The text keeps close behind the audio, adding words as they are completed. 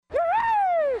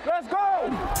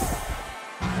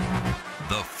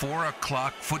The 4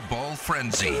 o'clock football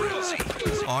frenzy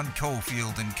on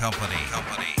Cofield and Company.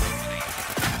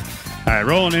 All right,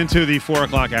 rolling into the 4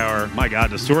 o'clock hour. My God,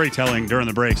 the storytelling during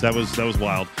the breaks, that was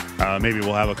wild. Maybe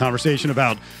we'll have a conversation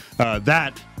about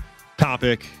that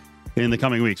topic in the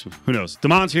coming weeks. Who knows?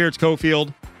 DeMond's here. It's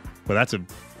Cofield. But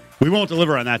we won't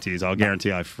deliver on that tease. I'll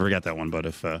guarantee I forget that one. But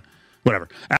if whatever.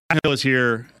 Adam Hill is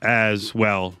here as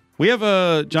well. We have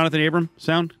a Jonathan Abram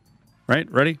sound, right?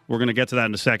 Ready? We're going to get to that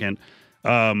in a second.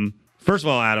 First of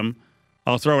all, Adam,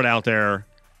 I'll throw it out there.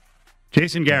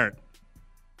 Jason Garrett,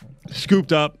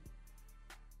 scooped up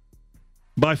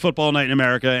by Football Night in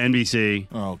America, NBC.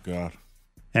 Oh, God.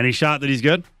 Any shot that he's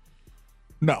good?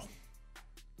 No.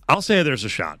 I'll say there's a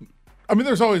shot. I mean,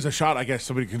 there's always a shot, I guess,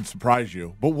 somebody can surprise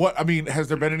you. But has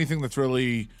there been anything that's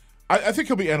really... I think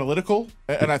he'll be analytical,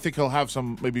 and I think he'll have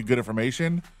some maybe good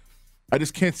information. I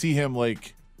just can't see him,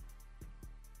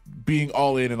 being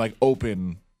all in and,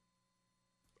 open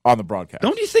on the broadcast.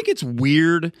 Don't you think it's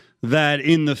weird that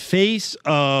in the face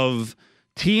of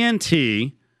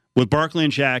TNT with Barkley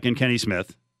and Shaq and Kenny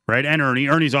Smith, right, and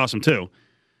Ernie's awesome too,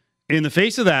 in the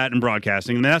face of that in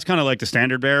broadcasting, and that's kind of like the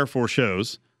standard bearer for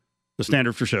shows, the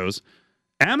standard for shows,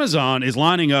 Amazon is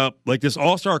lining up this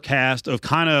all-star cast of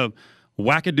kind of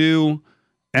wackadoo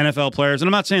NFL players, and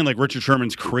I'm not saying Richard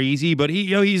Sherman's crazy, but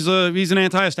he's an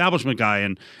anti-establishment guy,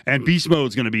 and Beast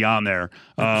Mode's going to be on there.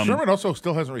 Sherman also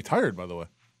still hasn't retired, by the way.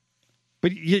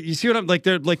 But you see what I'm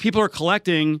they're people are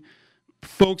collecting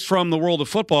folks from the world of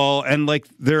football, and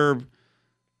they're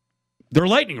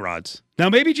lightning rods. Now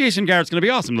maybe Jason Garrett's going to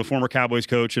be awesome, the former Cowboys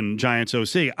coach and Giants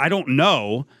OC. I don't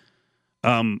know.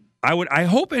 I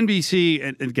hope NBC,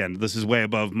 and again, this is way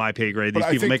above my pay grade. These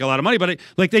people make a lot of money, but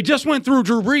they just went through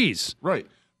Drew Brees. Right.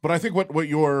 But I think what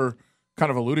you're kind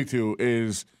of alluding to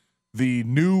is the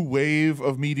new wave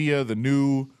of media, the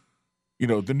new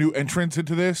entrants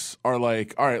into this are all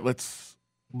right, let's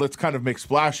kind of make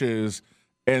splashes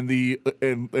and be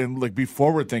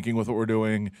forward thinking with what we're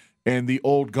doing. And the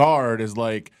old guard is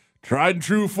tried and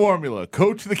true formula,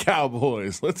 coach the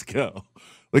Cowboys, let's go.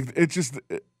 I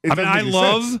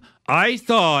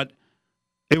thought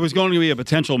it was going to be a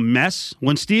potential mess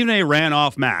when Stephen A. ran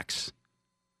off Max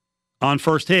on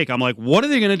First Take. I'm like, what are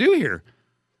they going to do here?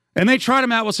 And they tried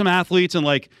him out with some athletes, and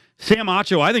Sam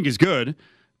Acho, I think, is good,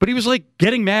 but he was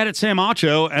getting mad at Sam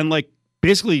Acho and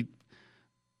basically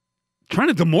trying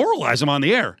to demoralize him on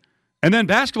the air. And then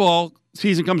basketball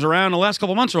season comes around. The last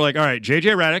couple months are all right, J.J.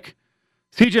 Redick,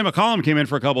 C.J. McCollum came in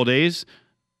for a couple of days.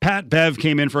 Pat Bev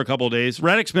came in for a couple of days.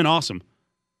 Redick's been awesome.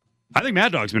 I think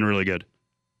Mad Dog's been really good.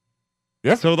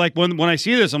 Yeah. So when I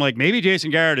see this, I'm maybe Jason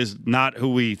Garrett is not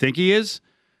who we think he is,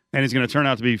 and he's going to turn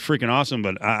out to be freaking awesome,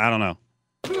 but I don't know.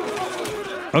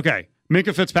 Okay.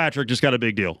 Minkah Fitzpatrick just got a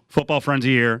big deal. Football Frenzy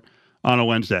here on a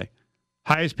Wednesday.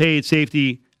 Highest paid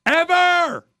safety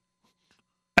ever.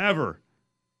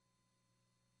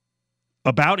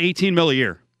 About $18 million a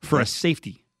year for a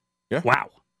safety. Yeah. Wow.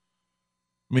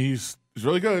 I mean, he's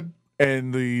really good.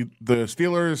 And the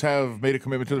Steelers have made a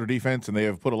commitment to their defense, and they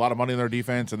have put a lot of money in their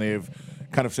defense, and they have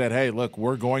kind of said, hey, look,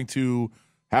 we're going to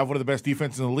have one of the best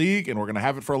defenses in the league, and we're going to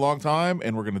have it for a long time,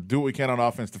 and we're going to do what we can on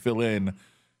offense to fill in.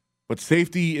 But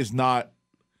safety is not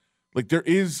they're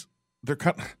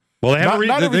kind of. Well,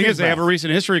 the thing is, they have a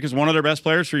recent history because one of their best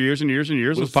players for years and years and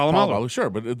years was Polamalu. Sure,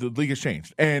 but the league has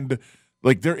changed. And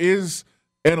there is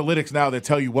analytics now that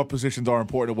tell you what positions are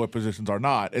important and what positions are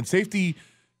not. And safety,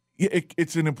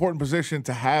 it's an important position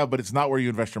to have, but it's not where you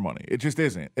invest your money. It just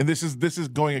isn't. And this is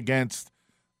going against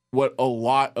what a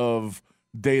lot of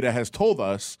data has told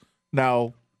us.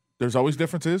 Now, there's always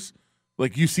differences.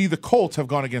 You see the Colts have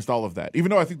gone against all of that. Even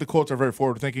though I think the Colts are very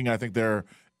forward-thinking, I think they're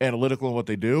analytical in what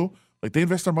they do. They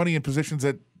invest their money in positions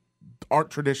that aren't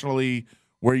traditionally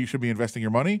where you should be investing your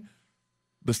money.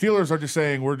 The Steelers are just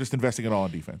saying, we're just investing it all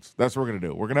in defense. That's what we're going to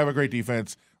do. We're going to have a great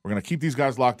defense. We're going to keep these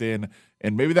guys locked in,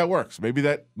 and maybe that works. Maybe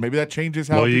that changes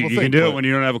how people think. You can do it when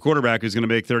you don't have a quarterback who's going to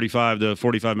make $35 to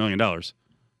 $45 million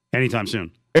anytime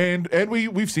soon. And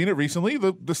we've seen it recently.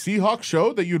 The Seahawks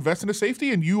showed that you invest in a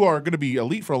safety, and you are going to be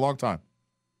elite for a long time.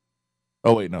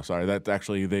 Oh, wait, no, sorry. That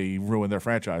actually, they ruined their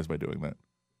franchise by doing that.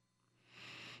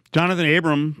 Jonathan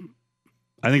Abram,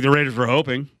 I think the Raiders were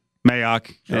hoping,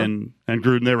 Mayock and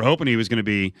Gruden, they were hoping he was going to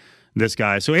be this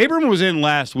guy. So Abram was in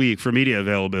last week for media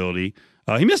availability.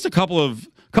 He missed a couple of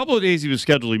days he was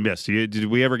scheduled. He missed. Did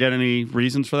we ever get any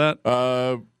reasons for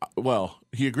that? Well,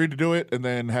 he agreed to do it and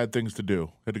then had things to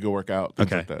do. Had to go work out, things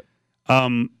like that.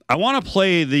 I want to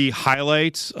play the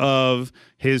highlights of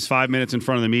his 5 minutes in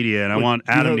front of the media, and I want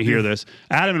Adam to hear this.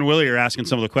 Adam and Willie are asking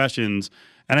some of the questions,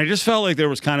 and I just felt like there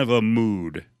was kind of a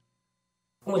mood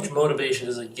How much motivation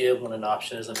does it give when an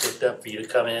option isn't picked up for you to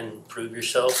come in and prove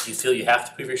yourself? Do you feel you have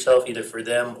to prove yourself either for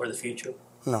them or the future?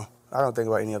 No, I don't think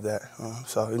about any of that.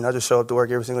 So, I just show up to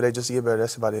work every single day just to get better.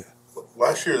 That's about it.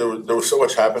 Last year, there was so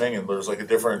much happening, and there was like a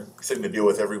different thing to deal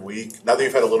with every week. Now that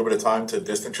you've had a little bit of time to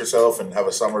distance yourself and have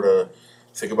a summer to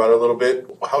think about it a little bit,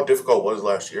 how difficult was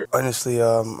last year? Honestly,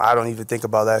 I don't even think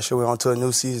about last year. We're on to a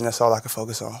new season. That's all I can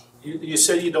focus on. You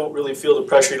said you don't really feel the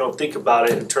pressure. You don't think about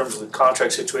it in terms of the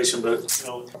contract situation. But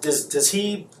does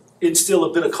he instill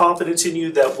a bit of confidence in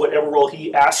you that whatever role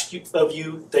he asks of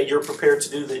you, that you're prepared to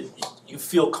do, that you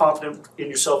feel confident in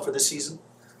yourself for this season?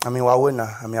 Why wouldn't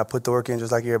I? I put the work in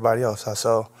just like everybody else.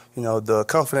 So, the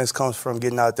confidence comes from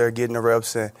getting out there, getting the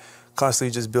reps, and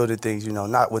constantly just building things,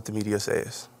 not what the media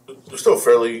says. You're still a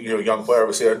fairly young player,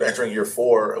 obviously, entering year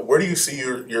 4. Where do you see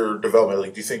your development?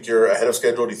 Like, do you think you're ahead of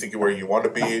schedule? Do you think you're where you want to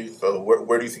be?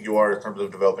 Where do you think you are in terms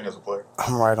of developing as a player?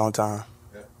 I'm right on time.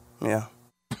 Yeah.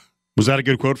 Was that a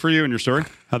good quote for you in your story?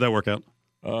 How'd that work out?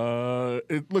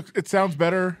 It sounds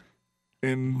better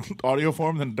in audio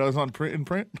form than it does in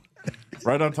print.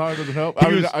 Right on time doesn't help.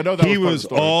 I know that he was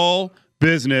all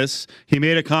business. He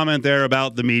made a comment there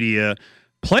about the media.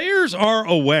 Players are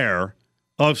aware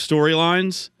of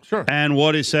storylines and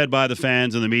what is said by the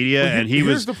fans and the media, and he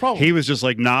was just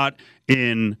like not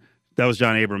in. That was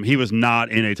John Abram. He was not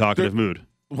in a talkative mood.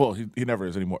 Well, he never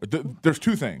is anymore. There's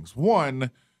two things. One,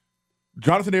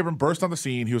 Jonathan Abram burst on the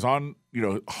scene. He was on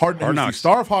Hard Knocks, the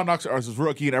star of Hard Knocks as his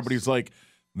rookie, and everybody's like,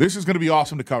 this is going to be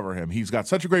awesome to cover him. He's got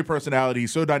such a great personality.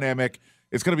 He's so dynamic.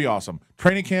 It's going to be awesome.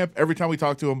 Training camp, every time we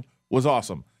talked to him, was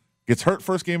awesome. Gets hurt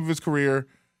first game of his career,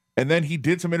 and then he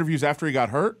did some interviews after he got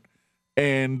hurt,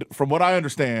 and from what I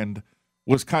understand,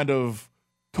 was kind of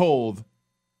told,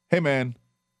 hey, man,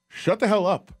 shut the hell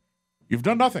up. You've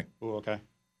done nothing. Ooh, okay.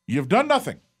 You've done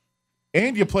nothing.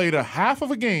 And you played a half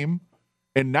of a game,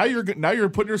 and now you're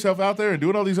putting yourself out there and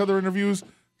doing all these other interviews.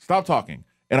 Stop talking.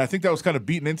 And I think that was kind of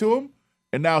beaten into him.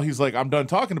 And now he's like, I'm done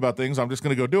talking about things. I'm just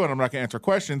going to go do it. I'm not going to answer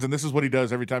questions. And this is what he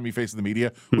does every time he faces the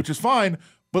media, which is fine.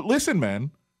 But listen,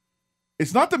 man,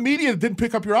 it's not the media that didn't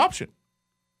pick up your option.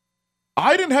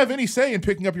 I didn't have any say in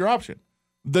picking up your option.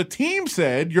 The team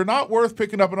said you're not worth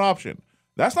picking up an option.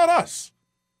 That's not us.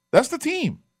 That's the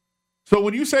team. So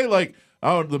when you say like,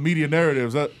 oh, the media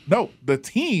narratives, no, the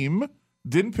team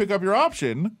didn't pick up your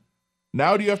option.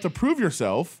 Now do you have to prove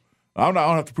yourself? I don't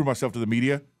have to prove myself to the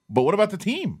media. But what about the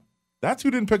team? That's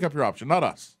who didn't pick up your option, not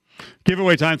us.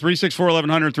 Giveaway time,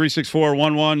 364-1100,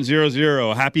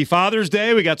 364-1100. Happy Father's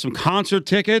Day. We got some concert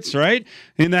tickets, right,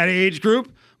 in that age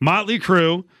group. Motley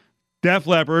Crue, Def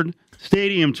Leppard,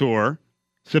 Stadium Tour,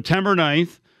 September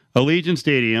 9th, Allegiant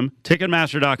Stadium.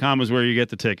 Ticketmaster.com is where you get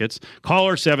the tickets.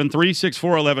 Caller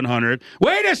 7-364-1100.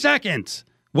 Wait a second.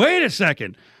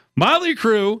 Motley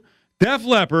Crue, Def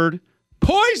Leppard,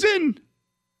 Poison.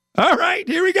 All right,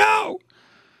 here we go.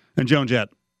 And Joan Jett.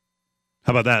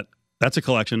 How about that? That's a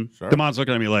collection. Sure. Damon's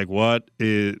looking at me like, what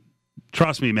is...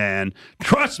 Trust me, man.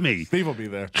 Trust me. Steve will be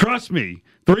there. Trust me.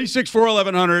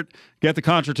 364-1100. Get the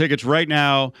concert tickets right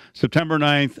now. September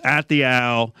 9th at the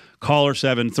Owl. Caller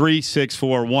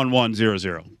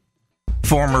 7-364-1100.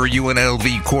 Former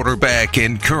UNLV quarterback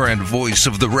and current voice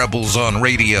of the Rebels on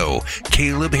radio,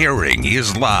 Caleb Herring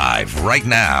is live right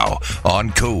now on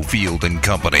Cofield and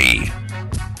Company.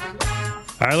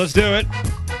 All right, let's do it.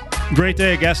 Great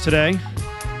day of guests today.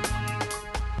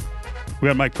 We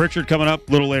got Mike Pritchard coming up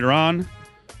a little later on.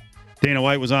 Dana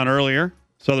White was on earlier,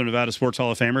 Southern Nevada Sports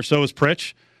Hall of Famer. So was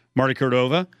Pritch. Marty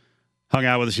Cordova hung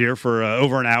out with us here for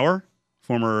over an hour.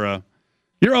 Former,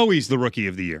 you're always the rookie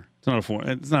of the year. It's not a form.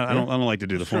 It's not. I don't like to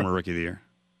do the former rookie of the year.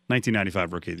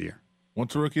 1995 rookie of the year.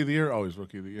 Once a rookie of the year, always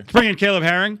rookie of the year. Let's bring in Caleb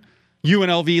Herring,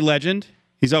 UNLV legend.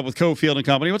 He's up with Cofield and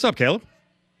Company. What's up, Caleb?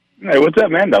 Hey, what's up,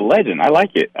 man? The legend. I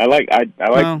like it. I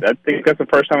think that's the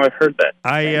first time I've heard that.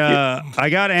 I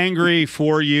got angry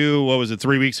for you,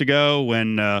 3 weeks ago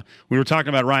when we were talking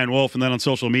about Ryan Wolf, and then on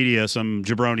social media some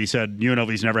jabroni said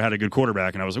UNLV's never had a good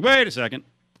quarterback, and I was like, wait a second.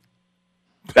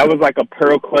 That was like a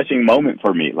pearl-clutching moment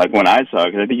for me, like when I saw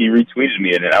it, because I think he retweeted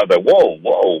me, and I was like,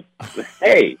 whoa,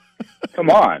 hey, come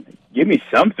on, give me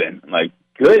something. Like,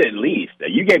 good at least.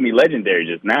 You gave me legendary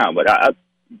just now, but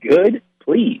good,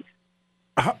 please.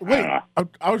 I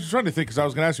was just trying to think because I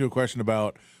was going to ask you a question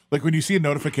about, like, when you see a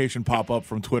notification pop up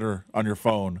from Twitter on your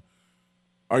phone,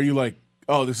 are you like,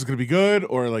 oh, this is going to be good,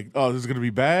 or like, oh, this is going to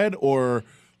be bad, or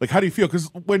like, how do you feel?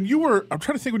 Because when you were, I'm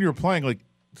trying to think when you were playing, like,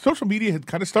 social media had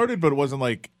kind of started, but it wasn't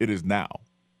like it is now.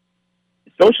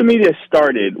 Social media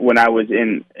started when I was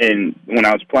when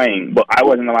I was playing, but I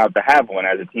wasn't allowed to have one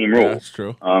as a team rule. Yeah, that's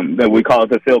true. That we call it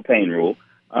the Phil Payne rule.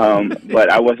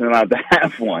 but I wasn't allowed to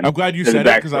have one. I'm glad you There's said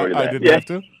a it because backstory to I that. didn't have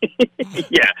to.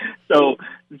 Yeah.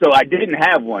 So I didn't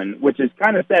have one, which is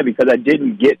kind of sad because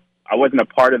I wasn't a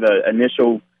part of the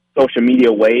initial social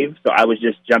media wave, so I was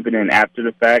just jumping in after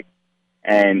the fact,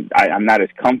 and I'm not as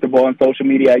comfortable on social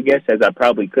media, I guess, as I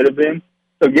probably could have been.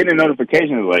 So getting a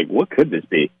notification is like, what could this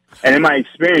be? And in my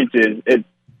experiences, it's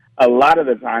a lot of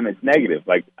the time it's negative.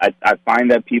 Like I find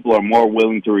that people are more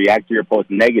willing to react to your post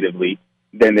negatively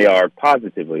than they are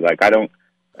positively. Like I don't,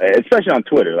 especially on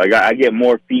Twitter, like I get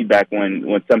more feedback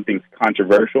when something's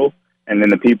controversial, and then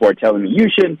the people are telling me you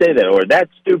shouldn't say that or that's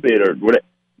stupid or whatever.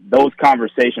 Those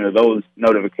conversations or those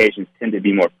notifications tend to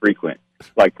be more frequent.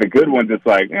 Like the good ones, it's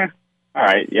like, all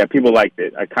right, yeah, people liked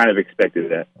it. I kind of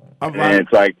expected that, and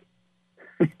it's like.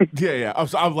 Yeah.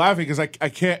 I'm laughing because I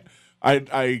can't.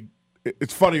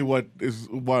 It's funny why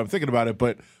I'm thinking about it,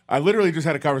 but I literally just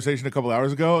had a conversation a couple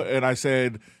hours ago, and I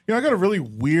said, I got a really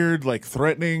weird, like,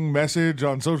 threatening message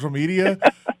on social media,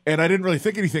 and I didn't really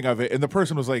think anything of it. And the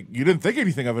person was like, "You didn't think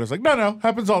anything of it?" I was like, "No,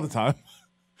 happens all the time."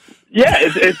 Yeah,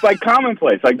 it's like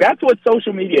commonplace. Like that's what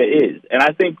social media is, and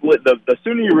I think the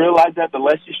sooner you realize that, the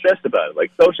less you stress about it.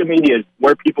 Like social media is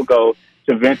where people go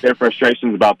to vent their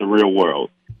frustrations about the real world.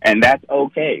 And that's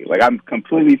okay. Like, I'm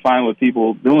completely fine with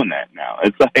people doing that now.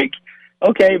 It's like,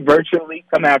 okay, virtually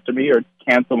come after me or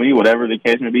cancel me, whatever the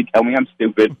case may be. Tell me I'm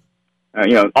stupid.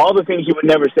 All the things you would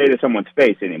never say to someone's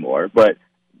face anymore. But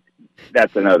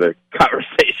that's another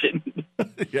conversation.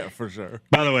 Yeah, for sure.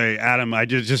 By the way, Adam, I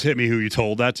just hit me who you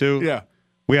told that to. Yeah.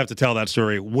 We have to tell that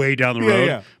story way down the road.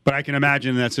 Yeah. But I can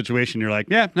imagine in that situation, you're like,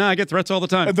 I get threats all the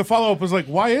time. And the follow-up was like,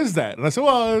 why is that? And I said,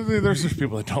 well, there's just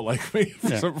people that don't like me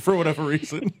for whatever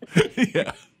reason.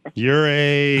 Yeah. You're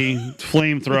a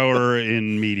flamethrower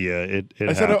in media.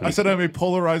 I said I'm a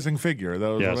polarizing figure. That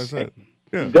was what I said.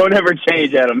 Yeah. Don't ever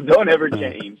change, Adam. Don't ever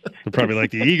change. You're probably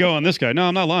like the ego on this guy. No,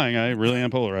 I'm not lying. I really am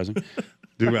polarizing.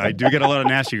 I do get a lot of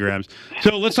nasty grams.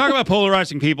 So let's talk about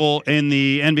polarizing people in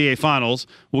the NBA Finals.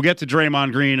 We'll get to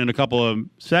Draymond Green in a couple of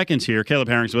seconds here. Caleb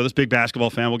Herring's with us, big basketball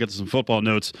fan. We'll get to some football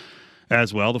notes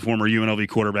as well. The former UNLV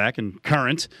quarterback and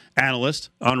current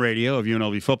analyst on radio of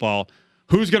UNLV football.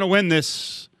 Who's going to win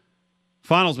this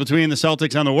Finals between the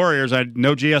Celtics and the Warriors? I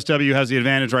know GSW has the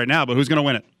advantage right now, but who's going to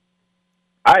win it?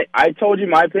 I told you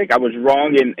my pick. I was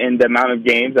wrong in the amount of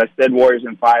games. I said Warriors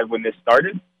in 5 when this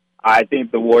started. I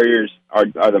think the Warriors are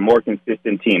the more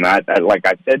consistent team. I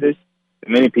said this to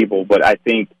many people, but I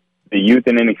think the youth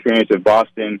and inexperience of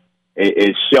Boston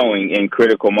is showing in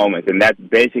critical moments, and that's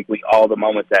basically all the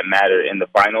moments that matter in the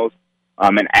finals.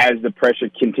 And as the pressure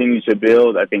continues to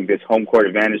build, I think this home court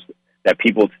advantage that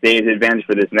people say is advantage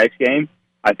for this next game,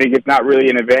 I think it's not really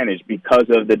an advantage because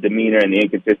of the demeanor and the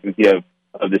inconsistency of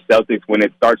the Celtics. When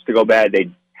it starts to go bad,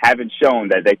 they haven't shown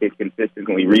that they can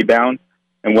consistently rebound.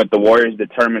 And with the Warriors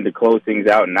determined to close things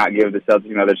out and not give the Celtics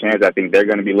another chance, I think they're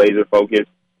going to be laser focused.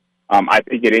 I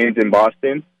think it ends in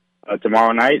Boston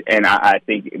tomorrow night, and I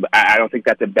don't think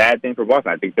that's a bad thing for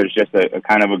Boston. I think there's just a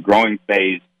kind of a growing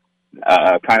phase,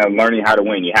 kind of learning how to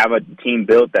win. You have a team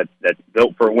built that's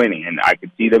built for winning, and I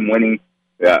could see them winning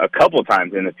a couple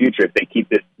times in the future if they keep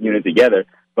this unit together.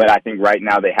 But I think right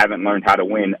now they haven't learned how to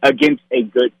win against a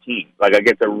good team, like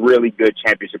against a really good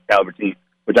championship caliber team,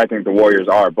 which I think the Warriors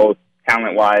are, both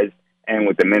talent-wise and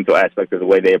with the mental aspect of the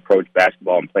way they approach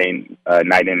basketball and playing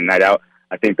night in and night out.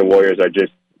 I think the Warriors are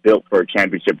just built for a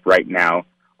championship right now,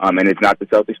 and it's not the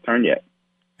Celtics' turn yet.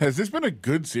 Has this been a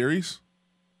good series?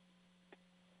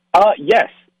 Yes.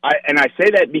 I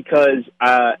say that because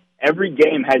every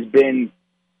game has been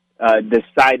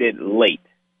decided late.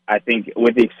 I think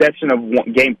with the exception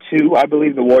of Game 2, I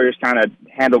believe the Warriors kind of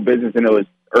handled business, and it was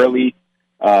early.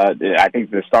 I think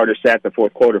the starter sat the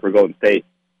fourth quarter for Golden State.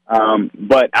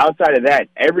 But outside of that,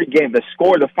 every game, the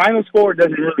final score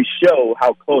doesn't really show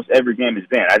how close every game has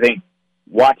been. I think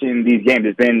watching these games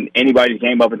has been anybody's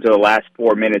game up until the last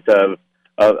 4 minutes of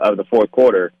the fourth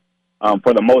quarter,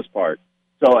 for the most part.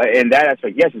 So in that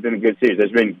aspect, yes, it's been a good series.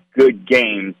 There's been good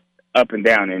games up and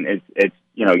down, and it's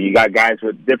you got guys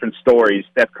with different stories.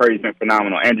 Steph Curry's been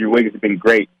phenomenal. Andrew Wiggins has been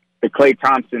great. The Klay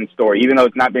Thompson story, even though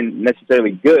it's not been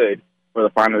necessarily good for the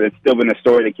finals, it's still been a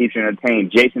story that keeps you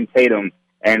entertained. Jason Tatum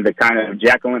and the kind of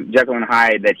Jekyll and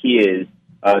Hyde that he is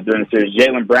during the series.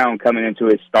 Jaylen Brown coming into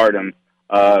his stardom.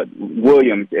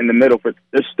 Williams in the middle.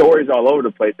 There's stories all over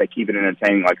the place that keep it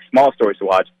entertaining, like small stories to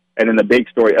watch. And then the big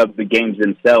story of the games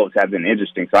themselves have been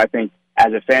interesting. So I think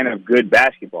as a fan of good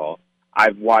basketball,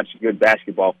 I've watched good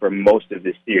basketball for most of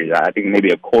this series. I think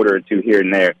maybe a quarter or two here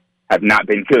and there have not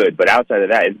been good. But outside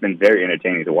of that, it's been very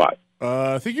entertaining to watch.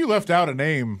 I think you left out a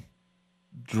name.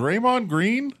 Draymond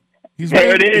Green? He's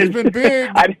There it is. He's been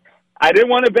big. I didn't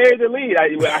want to bury the lead.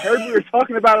 I heard we were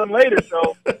talking about him later.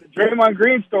 So the Draymond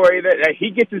Green story, that he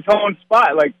gets his own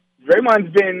spot. Like,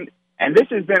 Draymond's been, and this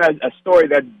has been a story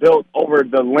that's built over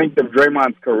the length of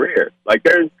Draymond's career. Like,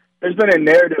 there's been a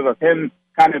narrative of him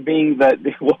kind of being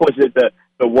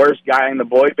the worst guy in the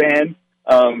boy band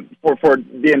for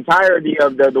the entirety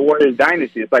of the Warriors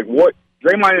dynasty. It's like, what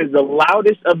Draymond is the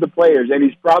loudest of the players, and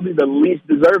he's probably the least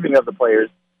deserving of the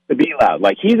players to be loud.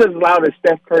 Like, he's as loud as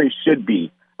Steph Curry should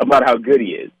be about how good he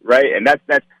is, right? And that's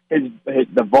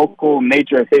the vocal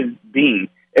nature of his being.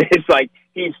 It's like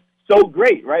he's so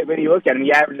great, right? When you look at him,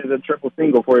 he averages a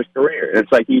triple-single for his career.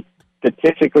 It's like he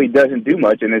statistically doesn't do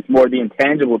much, and it's more the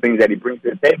intangible things that he brings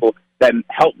to the table that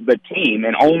help the team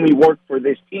and only work for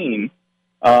this team.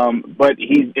 But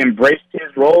he's embraced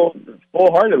his role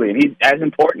full-heartedly, and he's as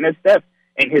important as Steph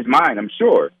in his mind, I'm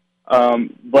sure.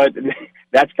 But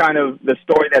that's kind of the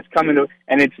story that's coming to,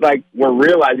 and it's like we're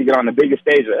realizing it on the biggest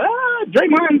stage.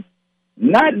 Draymond's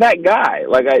not that guy.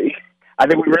 Like, I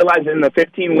think we realized in the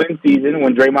 15-win season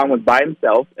when Draymond was by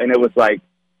himself, and it was like,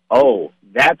 oh,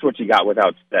 that's what you got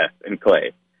without Steph and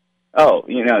Clay. Oh,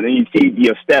 then you see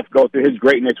Steph go through his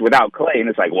greatness without Clay, and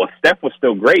it's like, well, Steph was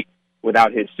still great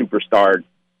without his superstar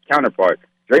counterpart.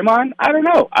 Draymond, I don't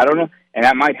know. And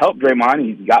that might help Draymond.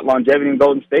 He's got longevity in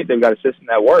Golden State. They've got a system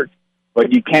that works.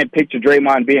 But you can't picture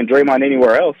Draymond being Draymond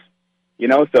anywhere else,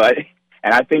 So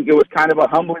I think it was kind of a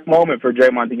humbling moment for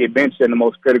Draymond to get benched in the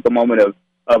most critical moment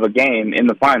of a game in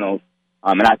the finals.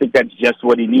 And I think that's just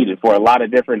what he needed for a lot of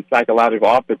different psychological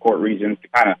off-the-court reasons to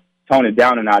kind of tone it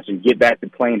down a notch and get back to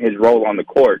playing his role on the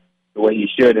court the way he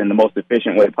should in the most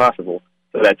efficient way possible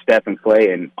so that Steph and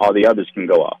Clay and all the others can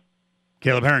go off.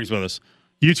 Caleb Herring's with us.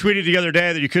 You tweeted the other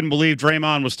day that you couldn't believe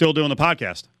Draymond was still doing the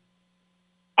podcast.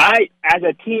 As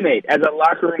a teammate, as a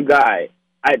locker room guy,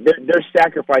 there's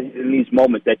sacrifices in these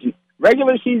moments that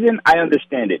regular season, I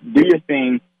understand it. Do your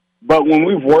thing. But when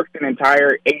we've worked an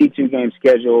entire 82-game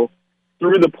schedule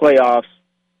through the playoffs,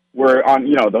 we're on,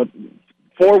 the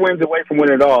 4 wins away from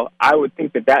winning it all, I would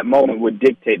think that moment would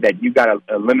dictate that you got to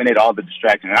eliminate all the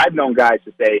distractions. And I've known guys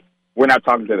to say, we're not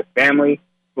talking to the family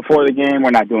before the game.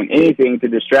 We're not doing anything to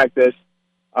distract us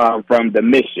from the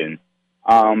mission.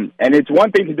 And it's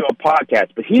one thing to do a podcast,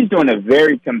 but he's doing a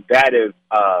very combative,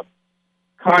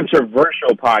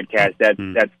 controversial podcast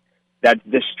that's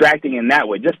distracting in that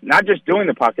way. Not just doing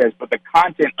the podcast, but the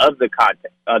content of the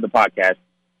podcast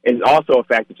is also a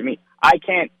factor to me. I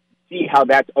can't see how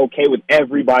that's okay with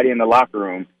everybody in the locker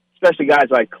room, especially guys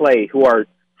like Clay, who are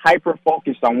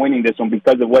hyper-focused on winning this one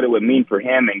because of what it would mean for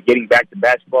him and getting back to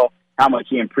basketball, how much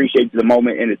he appreciates the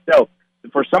moment in itself.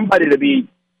 For somebody to be,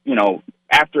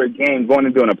 after a game going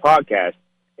and doing a podcast,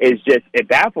 it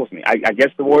baffles me. I guess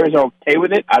the Warriors are okay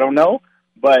with it. I don't know.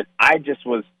 But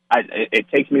it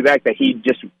takes me back that he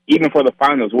just, even for the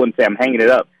finals, wouldn't say, I'm hanging it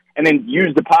up. And then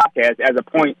use the podcast as a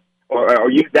point,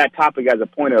 or use that topic as a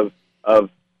point of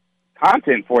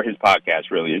content for his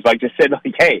podcast, really. It's like, just said,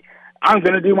 like, hey, I'm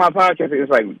going to do my podcast. It's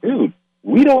like, dude,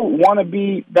 we don't want to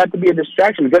be a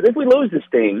distraction, because if we lose this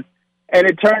thing, and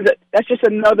it turns out that's just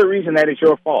another reason that it's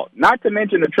your fault. Not to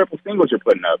mention the triple singles you're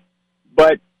putting up,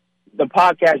 but the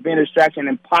podcast being a distraction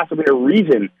and possibly a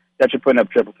reason that you're putting up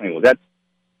triple singles.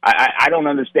 I don't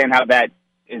understand how that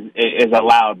is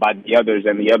allowed by the others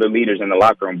and the other leaders in the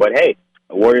locker room. But hey,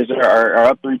 the Warriors are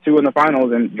up 3-2 in the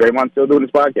finals, and Draymond's still doing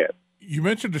his podcast. You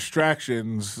mentioned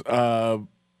distractions.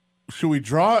 Should we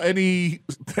draw any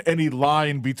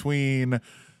line between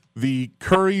the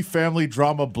Curry family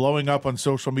drama blowing up on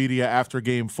social media after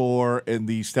Game 4 and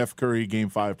the Steph Curry Game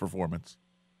 5 performance?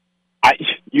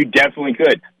 You definitely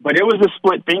could, but it was a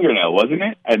split fingernail, wasn't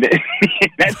it?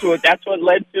 That's what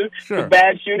led to the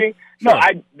bad shooting. Sure.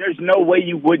 No, there's no way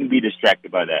you wouldn't be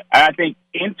distracted by that. I think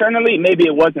internally, maybe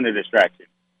it wasn't a distraction,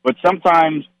 but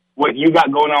sometimes what you got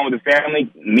going on with the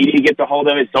family, media gets a hold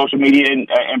of it, social media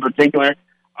in particular,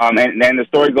 and then the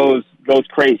story goes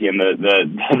crazy, and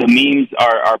the memes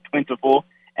are plentiful,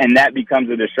 and that becomes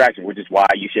a distraction, which is why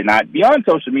you should not be on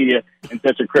social media in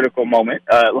such a critical moment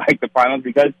like the finals,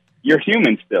 because you're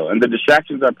human still, and the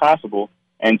distractions are possible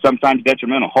and sometimes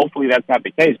detrimental. Hopefully that's not the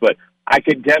case, but I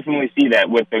could definitely see that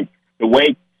with the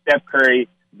way Steph Curry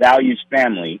values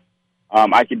family.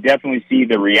 I could definitely see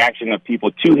the reaction of people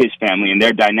to his family and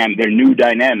their new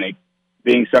dynamic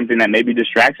being something that maybe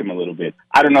distracts him a little bit.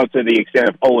 I don't know to the extent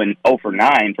of 0 for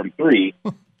 9 from 3.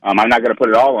 I'm not going to put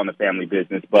it all on the family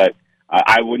business, but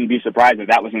I wouldn't be surprised if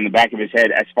that was in the back of his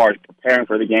head as far as preparing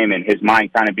for the game and his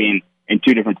mind kind of being in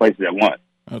 2 different places at once.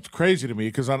 That's crazy to me,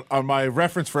 because on my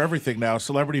reference for everything now,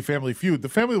 Celebrity Family Feud, the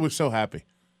family was so happy.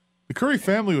 The Curry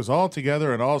family was all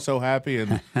together and all so happy,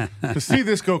 and to see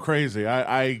this go crazy,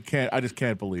 I just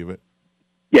can't believe it.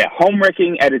 Yeah, home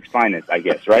wrecking at its finest, I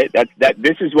guess, right?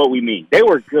 This is what we mean. They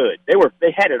were good.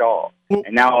 They had it all. Well,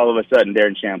 and now all of a sudden they're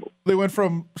in shambles. They went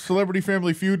from Celebrity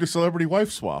Family Feud to Celebrity Wife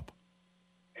Swap.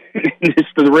 It's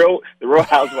the real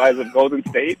Housewives of Golden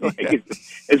State. Like,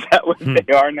 is that what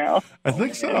they are now? I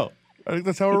think so. I think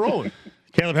that's how we're rolling.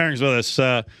 Caleb Herring's with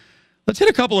us. Let's hit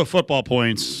a couple of football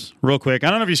points real quick. I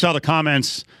don't know if you saw the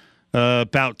comments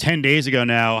about 10 days ago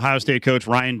now, Ohio State coach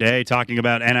Ryan Day talking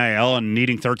about NIL and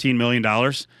needing $13 million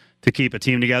to keep a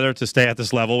team together to stay at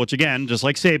this level, which, again, just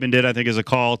like Saban did, I think is a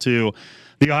call to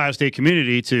the Ohio State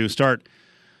community to start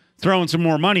throwing some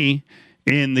more money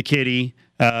in the kitty.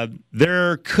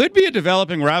 There could be a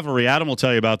developing rivalry. Adam will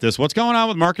tell you about this. What's going on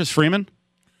with Marcus Freeman?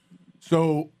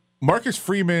 So Marcus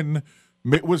Freeman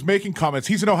was making comments.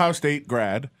 He's an Ohio State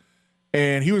grad.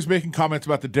 And he was making comments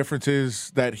about the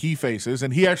differences that he faces.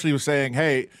 And he actually was saying,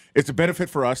 hey, it's a benefit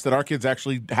for us that our kids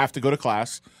actually have to go to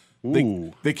class.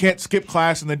 They can't skip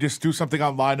class and then just do something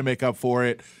online to make up for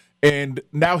it. And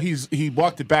now he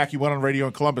walked it back. He went on radio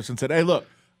in Columbus and said, hey, look,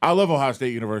 I love Ohio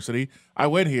State University. I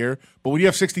went here. But when you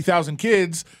have 60,000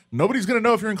 kids, nobody's going to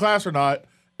know if you're in class or not.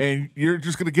 And you're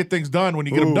just going to get things done when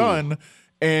you get them done.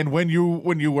 And when you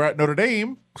were at Notre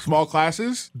Dame, small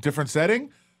classes, different setting,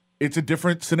 it's a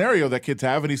different scenario that kids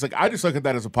have, and he's like, I just look at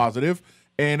that as a positive.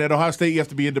 And at Ohio State, you have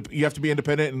to be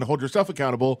independent and hold yourself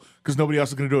accountable because nobody else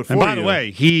is going to do it for you. And by the way,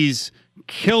 he's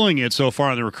killing it so far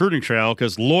on the recruiting trail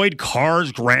because Lloyd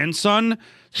Carr's grandson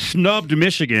snubbed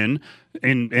Michigan,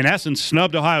 in essence,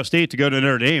 snubbed Ohio State to go to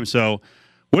Notre Dame. So,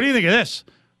 what do you think of this?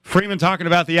 Freeman talking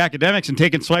about the academics and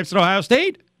taking swipes at Ohio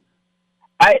State?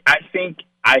 I think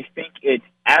it's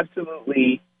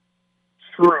absolutely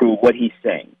true what he's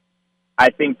saying. I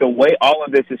think the way all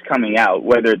of this is coming out,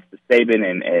 whether it's the Saban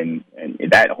and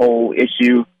that whole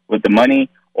issue with the money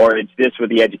or it's this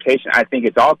with the education, I think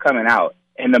it's all coming out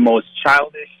in the most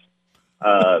childish,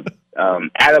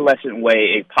 adolescent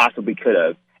way it possibly could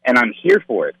have. And I'm here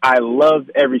for it. I love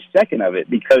every second of it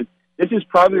because this is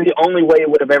probably the only way it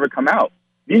would have ever come out.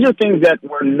 These are things that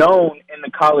were known in the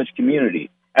college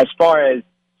community as far as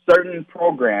certain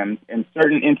programs and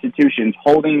certain institutions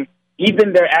holding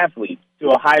even their athletes to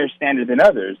a higher standard than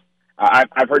others.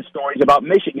 I've heard stories about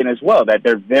Michigan as well, that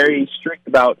they're very strict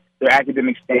about their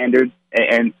academic standards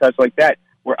and such like that,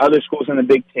 where other schools in the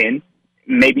Big Ten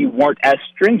maybe weren't as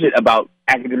stringent about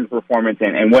academic performance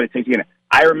and what it takes to get.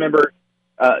 I remember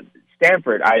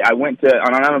Stanford. I went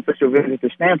on an unofficial visit to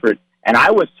Stanford, and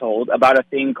I was told about a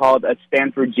thing called a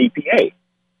Stanford GPA,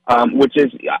 which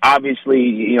is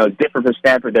obviously different from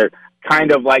Stanford. They're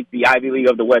kind of like the Ivy League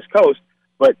of the West Coast,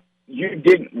 but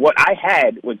what I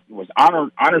had was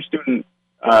honor student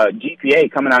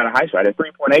GPA coming out of high school. I had a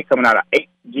 3.8 coming out of 8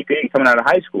 GPA coming out of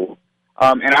high school.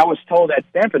 And I was told at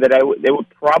Stanford that they would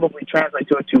probably translate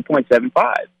to a 2.75.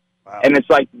 Wow. And it's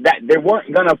like that they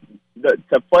weren't going to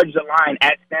fudge the line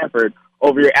at Stanford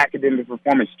over your academic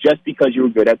performance just because you were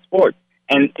good at sports.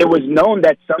 And it was known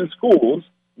that some schools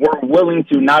were willing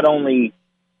to not only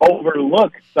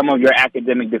overlook some of your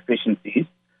academic deficiencies,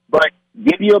 but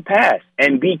give you a pass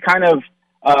and be kind of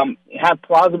have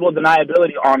plausible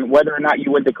deniability on whether or not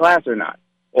you went to class or not,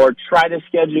 or try to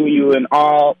schedule you in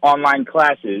all online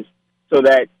classes so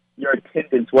that your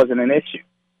attendance wasn't an issue,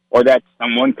 or that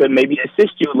someone could maybe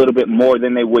assist you a little bit more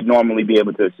than they would normally be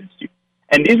able to assist you.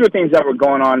 And these were things that were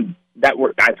going on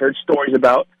I've heard stories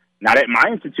about, not at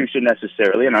my institution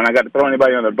necessarily, and I'm not going to throw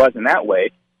anybody on the bus in that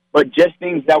way, but just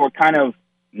things that were kind of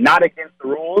not against the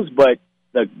rules, but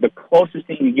the closest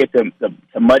thing you get to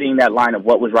muddying that line of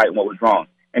what was right and what was wrong.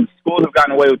 And schools have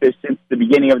gotten away with this since the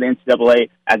beginning of the NCAA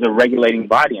as a regulating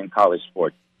body in college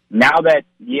sports. Now that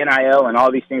the NIL and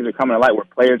all these things are coming to light where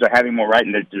players are having more right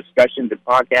in their discussions and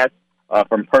podcasts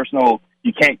from personal,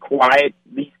 you can't quiet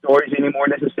these stories anymore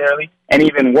necessarily. And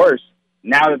even worse,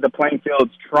 now that the playing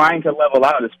field's trying to level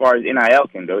out as far as NIL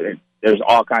can go, there's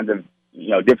all kinds of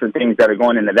different things that are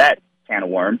going into that can of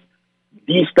worms.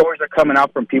 These stories are coming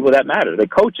out from people that matter. The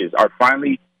coaches are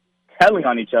finally telling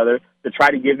on each other to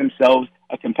try to give themselves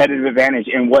a competitive advantage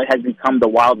in what has become the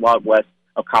wild, wild west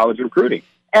of college recruiting.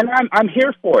 And I'm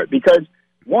here for it because,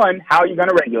 one, how are you going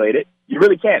to regulate it? You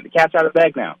really can't. The cat's out of the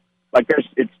bag now.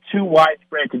 It's too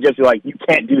widespread to just be like, you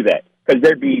can't do that, because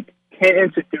there'd be 10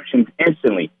 institutions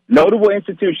instantly, notable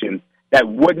institutions, that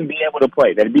wouldn't be able to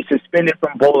play, that'd be suspended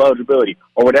from bowl eligibility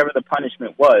or whatever the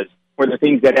punishment was for the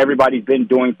things that everybody's been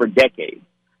doing for decades.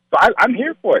 So I'm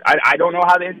here for it. I don't know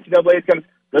how the NCAA is going to.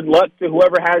 Good luck to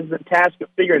whoever has the task of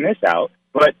figuring this out,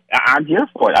 but I'm here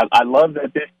for it. I love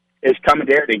that this is coming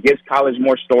there. It gives college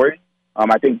more stories.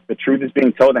 I think the truth is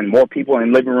being told, and more people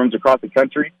in living rooms across the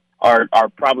country are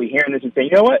probably hearing this and saying,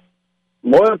 you know what?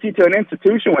 loyalty to an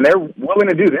institution when they're willing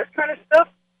to do this kind of stuff?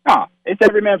 No, it's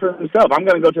every man for himself. I'm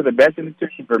going to go to the best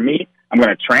institution for me. I'm going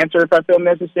to transfer if I feel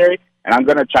necessary, and I'm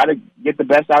going to try to get the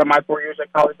best out of my 4 years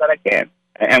at college that I can.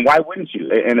 And why wouldn't you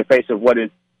in the face of what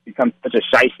has become such a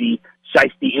shiesty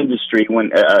industry when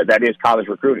that is college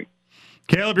recruiting?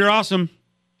 Caleb, you're awesome.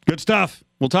 Good stuff.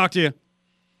 We'll talk to you.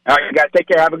 All right, you guys, take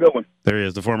care. Have a good one. There he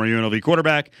is, the former UNLV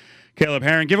quarterback, Caleb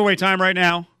Herring. Giveaway time right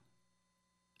now.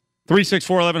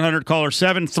 364-1100, caller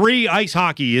 7. 3 ice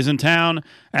hockey is in town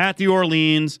at the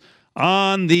Orleans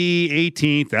on the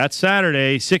 18th. That's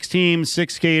Saturday. 6 teams,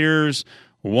 6 skaters,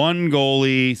 1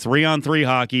 goalie, 3-on-3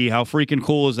 hockey. How freaking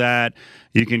cool is that?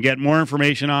 You can get more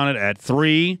information on it at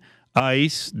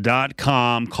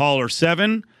 3ice.com. Caller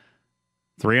 7,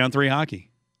 3-on-3 hockey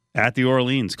at the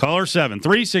Orleans. Caller 7,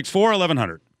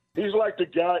 364-1100. He's like the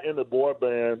guy in the boy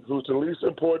band who's the least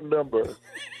important member.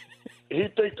 He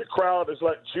thinks the crowd is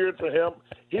like cheering for him.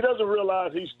 He doesn't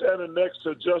realize he's standing next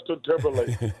to Justin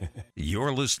Timberlake.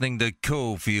 You're listening to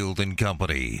Cofield and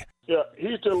Company. Yeah,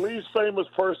 he's the least famous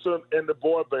person in the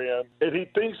boy band, and he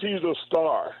thinks he's a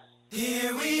star.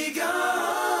 Here we go.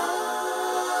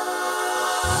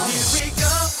 Here we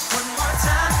go. One more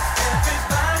time.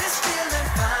 Everybody's feeling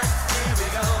fine. Here we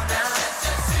go now.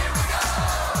 Yes, here we go.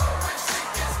 When she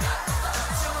gets knocked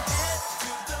up, so head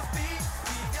to the beat.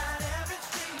 We got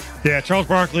everything you need. Yeah, Charles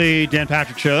Barkley, Dan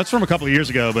Patrick Show. That's from a couple of years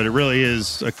ago, but it really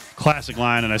is a classic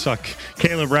line, and I saw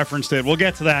Caleb referenced it. We'll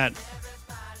get to that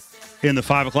in the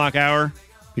 5 o'clock hour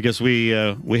because we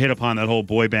hit upon that whole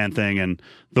boy band thing and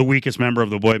the weakest member of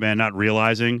the boy band not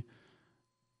realizing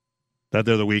that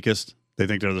they're the weakest. They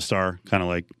think they're the star, kind of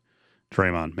like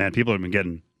Draymond. Man, people have been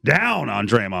getting down on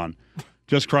Draymond,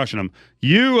 just crushing him.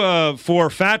 You,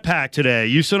 for Fat Pack today,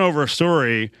 you sent over a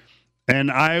story, and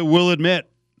I will admit,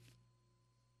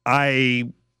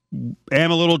 I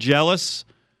am a little jealous.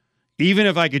 Even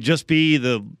if I could just be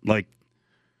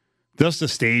just a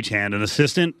stagehand, an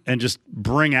assistant, and just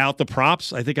bring out the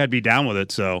props, I think I'd be down with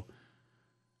it. So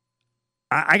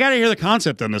I got to hear the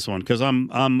concept on this one because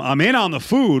I'm in on the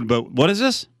food. But what is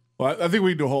this? Well, I think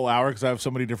we can do a whole hour because I have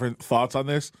so many different thoughts on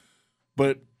this.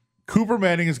 But Cooper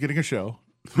Manning is getting a show.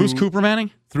 Who's Cooper Manning?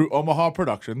 Through Omaha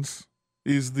Productions.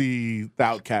 He's the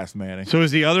outcast Manning. So is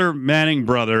the other Manning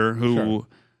brother who... Sure.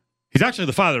 He's actually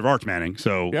the father of Arch Manning.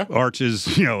 So yeah. Arch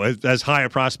is, as high a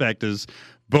prospect as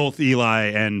both Eli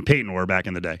and Peyton were back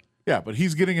in the day. Yeah, but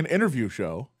he's getting an interview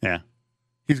show. Yeah.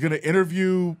 He's going to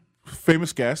interview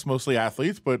famous guests, mostly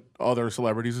athletes, but other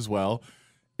celebrities as well.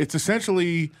 It's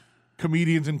essentially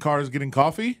comedians in cars getting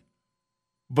coffee,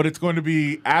 but it's going to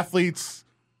be athletes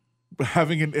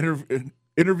having an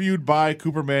interviewed by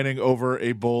Cooper Manning over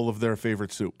a bowl of their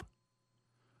favorite soup.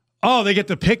 Oh, they get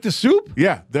to pick the soup?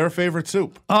 Yeah, their favorite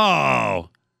soup. Oh.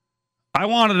 I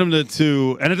wanted them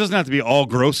to and it doesn't have to be all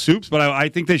gross soups, but I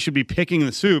think they should be picking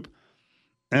the soup,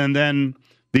 and then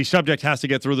the subject has to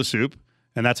get through the soup,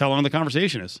 and that's how long the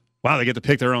conversation is. Wow, they get to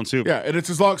pick their own soup. Yeah, and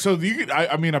it's as long. So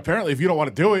apparently, if you don't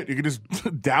want to do it, you can just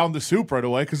down the soup right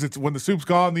away because it's when the soup's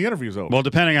gone, the interview's over. Well,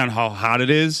 depending on how hot it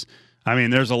is, I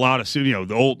mean, there's a lot of soup.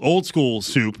 The old school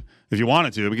soup. If you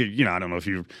wanted to, I don't know if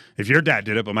your dad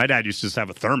did it, but my dad used to just have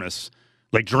a thermos,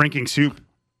 like drinking soup.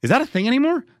 Is that a thing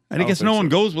anymore? I guess no one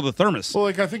goes with a thermos. Well,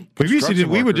 I think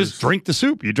we would just drink the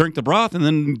soup. You drink the broth and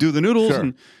then do the noodles,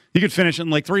 and you could finish it in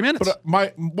like 3 minutes. But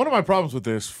one of my problems with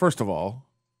this, first of all,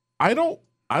 I don't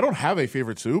have a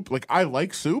favorite soup. Like, I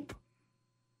like soup.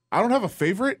 I don't have a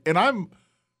favorite, and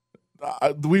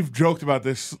we've joked about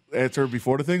this answer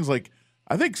before to things like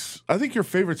I think your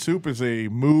favorite soup is a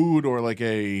mood or like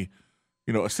a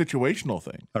situational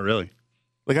thing. Oh, really?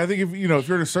 Like, I think if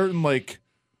you're in a certain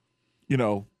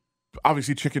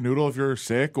obviously chicken noodle if you're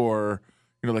sick, or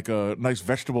like a nice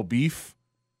vegetable beef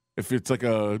if it's like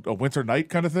a winter night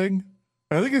kind of thing.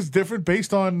 I think it's different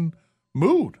based on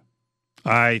mood.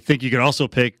 I think you could also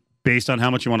pick based on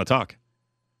how much you want to talk.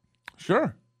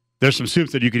 Sure. There's some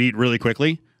soups that you could eat really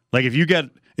quickly. Like if you get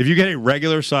a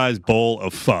regular sized bowl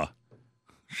of pho,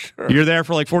 sure, you're there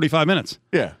for like 45 minutes.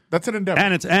 Yeah, that's an endeavor.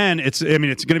 And it's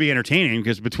going to be entertaining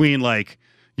because between like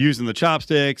using the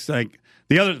chopsticks, like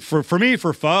the other for me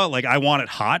for pho, like I want it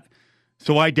hot,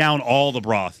 so I down all the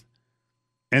broth,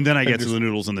 and then I get to the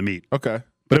noodles and the meat. Okay.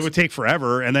 But it would take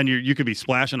forever, and then you could be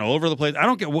splashing all over the place. I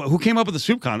don't get who came up with the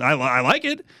soup con. I like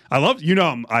it. I love soup.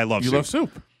 You love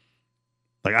soup.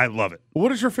 Like, I love it.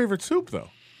 What is your favorite soup, though?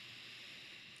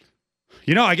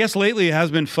 I guess lately it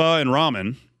has been pho and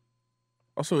ramen.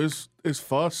 Also, is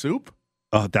pho soup?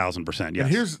 1,000%,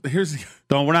 yes. And here's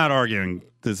Don't, we're not arguing.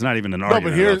 It's not even an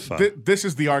argument. No, but this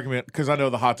is the argument, because I know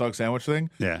the hot dog sandwich thing.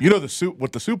 Yeah. You know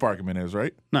what the soup argument is,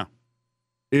 right? No.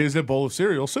 Is a bowl of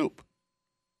cereal soup?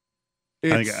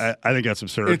 I think that's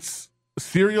absurd. It's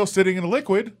cereal sitting in a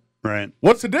liquid. Right.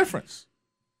 What's the difference?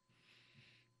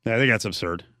 Yeah, I think that's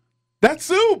absurd. That's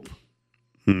soup.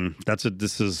 That's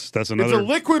another. It's a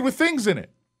liquid with things in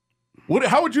it.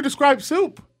 How would you describe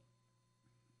soup?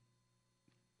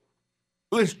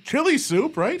 Well, there's chili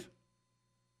soup, right?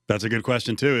 That's a good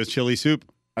question too. Is chili soup?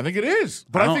 I think it is,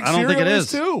 but I think don't cereal think it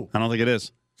is too. I don't think it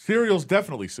is. Cereal's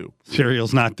definitely soup.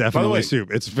 Cereal's not definitely way,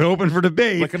 soup. It's open for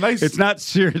debate. Like a nice- It's not.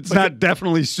 It's not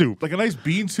definitely soup. Like a nice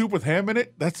bean soup with ham in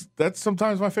it. That's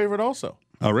sometimes my favorite also.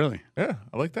 Oh, really? Yeah,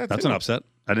 I like that. That's too. an upset.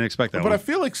 I didn't expect that. But one. I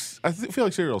feel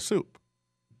like cereal's soup.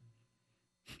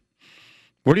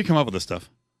 Where do you come up with this stuff?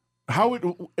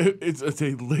 It's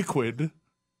a liquid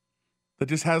that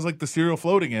just has like the cereal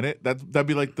floating in it. That'd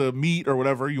be like the meat or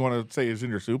whatever you want to say is in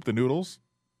your soup, the noodles.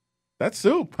 That's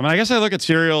soup. I mean, I guess I look at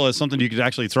cereal as something you could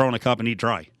actually throw in a cup and eat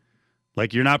dry.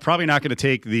 Like you're probably not going to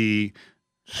take the.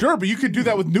 Sure, but you could do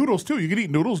that with noodles too. You could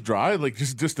eat noodles dry, like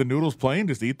just the noodles plain,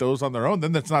 just eat those on their own.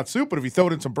 Then that's not soup. But if you throw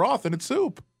it in some broth, then it's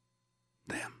soup.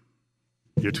 Damn.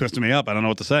 You're twisting me up. I don't know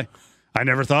what to say. I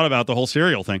never thought about the whole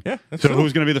cereal thing. Yeah. That's So soup.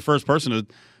 who's going to be the first person to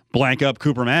blank up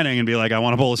Cooper Manning and be like, I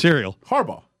want a bowl of cereal?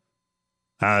 Harbaugh.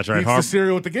 That's right. Eats the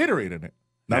cereal with the Gatorade in it.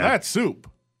 Now Yeah. that's soup.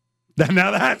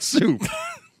 Now that's soup.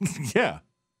 Yeah,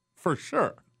 for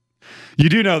sure. You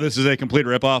do know this is a complete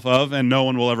ripoff of, and no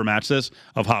one will ever match this,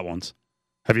 of Hot Ones.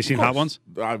 Have you seen Hot Ones?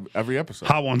 Every episode.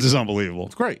 Hot Ones is unbelievable.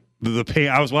 It's great. The pain.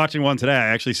 I was watching one today. I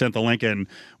actually sent the link in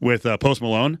with Post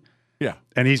Malone. Yeah.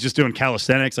 And he's just doing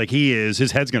calisthenics like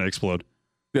his head's going to explode.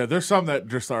 Yeah, there's some that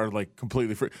just are like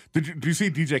completely free. Do you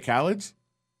see DJ Khaled's?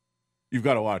 You've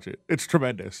got to watch it. It's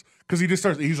tremendous because he just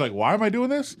starts. He's like, "Why am I doing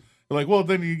this?" They're like, "Well,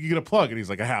 then you get a plug," and he's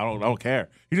like, "I don't care."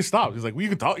 He just stops. He's like, "Well, you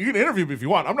can talk. You can interview me if you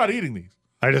want. I'm not eating these."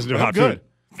 I just do I'm hot good.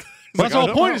 food. Well, that's the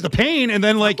whole point is the pain, and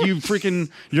then like you freaking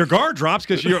your guard drops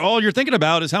because all you're thinking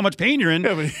about is how much pain you're in.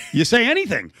 Yeah, but you say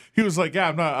anything. He was like, "Yeah,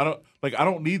 I'm not. I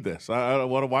don't need this. Why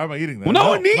am I eating that?" Well, no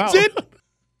one needs it.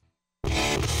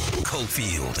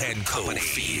 Cofield and Company.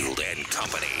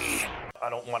 I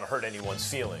don't want to hurt anyone's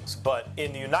feelings, but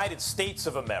in the United States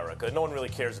of America, no one really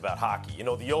cares about hockey. You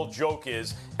know, the old joke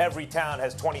is every town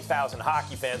has 20,000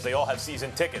 hockey fans. They all have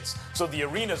season tickets. So the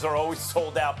arenas are always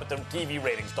sold out, but the TV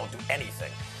ratings don't do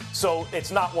anything. So it's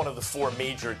not one of the four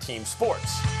major team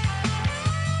sports.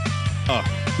 Oh,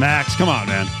 Max, come on,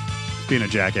 man. Being a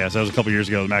jackass. That was a couple years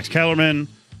ago. Max Kellerman.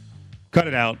 Cut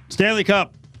it out. Stanley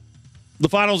Cup. The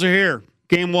finals are here.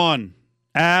 Game 1.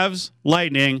 Avs,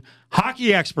 Lightning.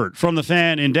 Hockey expert from the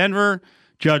Fan in Denver,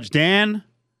 Judge Dan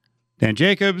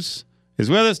Jacobs is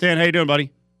with us. Dan, how you doing,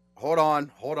 buddy? Hold on.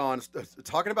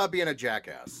 Talking about being a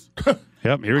jackass.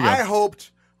 Yep, here we go.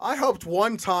 I hoped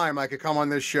one time I could come on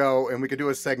this show and we could do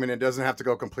a segment and it doesn't have to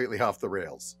go completely off the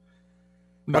rails.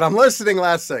 But I'm listening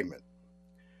last segment.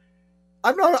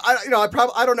 I've known, I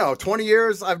don't know, 20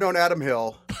 years I've known Adam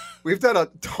Hill. We've done a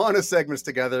ton of segments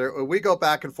together. We go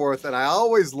back and forth, and I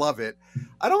always love it.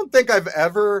 I don't think I've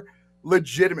ever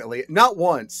legitimately, not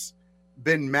once,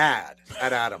 been mad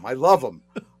at Adam. I love him.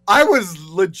 I was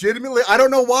legitimately, I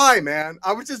don't know why, man.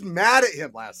 I was just mad at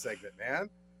him last segment, man.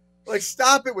 Like,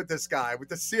 stop it with this guy, with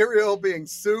the cereal being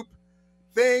soup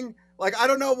thing. Like, I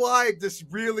don't know why this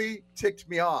really ticked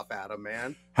me off, Adam,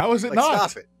 man. How is it like, not?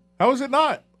 Stop it. How is it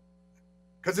not?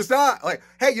 Because it's not. Like,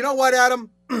 hey, you know what, Adam?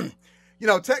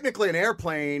 Technically an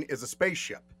airplane is a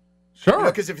spaceship. Sure.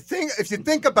 Because if you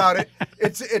think about it,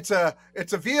 it's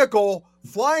a vehicle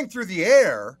flying through the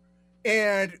air,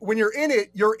 and when you're in it,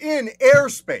 you're in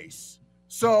airspace.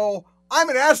 So I'm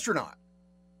an astronaut.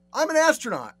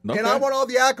 Okay. And I want all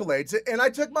the accolades. And I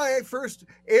took my first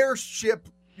airship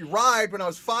ride when I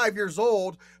was 5 years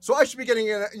old, so I should be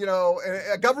getting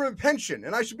a government pension,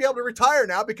 and I should be able to retire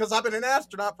now because I've been an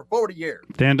astronaut for 40 years.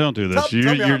 Dan, don't do this.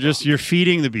 You're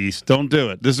feeding the beast. Don't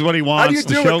do it. This is what he wants. How do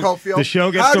you do it, Cofield? The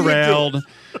show gets derailed.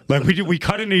 Like we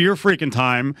cut into your freaking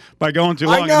time by going too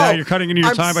long, and now you're cutting into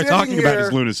your time by talking about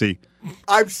his lunacy.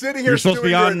 I'm sitting here. You're supposed to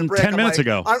be on 10 minutes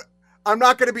ago. I'm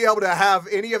not going to be able to have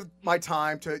any of my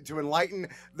time to enlighten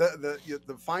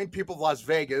the fine people of Las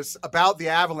Vegas about the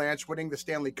Avalanche winning the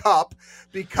Stanley Cup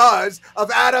because of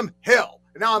Adam Hill.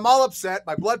 Now I'm all upset.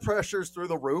 My blood pressure's through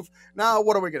the roof. Now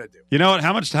what are we going to do? You know what?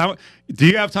 How do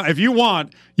you have time? If you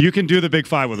want, you can do the Big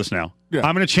Five with us now. Yeah.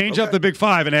 I'm going to change up the Big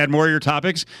Five and add more of your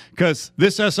topics because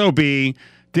this SOB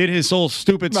did his whole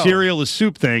stupid cereal is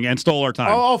soup thing and stole our time.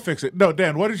 I'll fix it. No,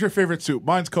 Dan, what is your favorite soup?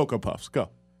 Mine's Cocoa Puffs. Go.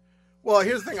 Well,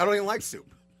 here's the thing. I don't even like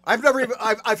soup.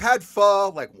 I've had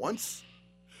pho like once.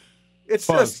 It's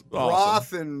Fuzz, just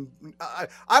broth, and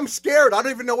I'm scared. I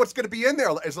don't even know what's going to be in there.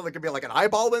 Is it going to be like an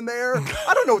eyeball in there?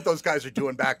 I don't know what those guys are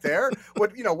doing back there.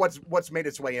 What's made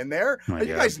its way in there? Oh my Are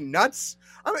you God. guys nuts?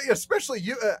 I mean, especially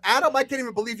you, Adam. I can't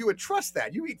even believe you would trust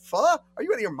that. You eat pho? Are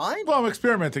you out of your mind? Well, I'm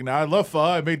experimenting now. I love pho.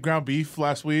 I made ground beef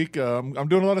last week. I'm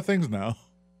doing a lot of things now.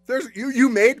 You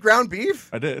made ground beef?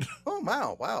 I did. Oh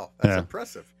wow, that's Yeah.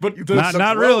 impressive. But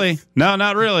Not really. No,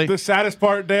 not really. The saddest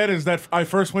part, Dan, is that I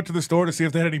first went to the store to see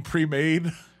if they had any pre-made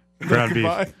that I Ground could beef.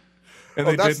 buy, and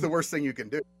Oh, they that's didn't. the worst thing you can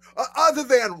do. Other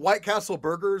than White Castle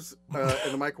burgers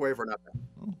in the microwave are not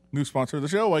bad. New sponsor of the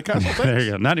show, White Castle. There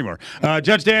you go. Not anymore.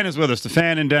 Judge Dan is with us, the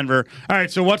fan in Denver. All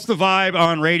right, so what's the vibe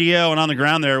on radio and on the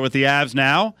ground there with the Avs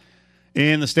now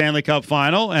in the Stanley Cup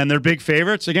final and they're big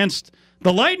favorites against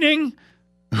the Lightning,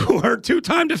 who are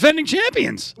two-time defending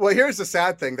champions? Well, here's the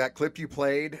sad thing. That clip you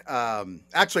played,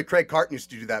 actually, Craig Carton used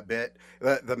to do that bit,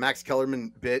 the Max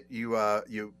Kellerman bit you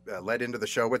led into the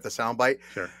show with the soundbite.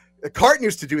 Sure. Carton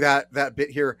used to do that bit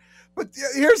here. But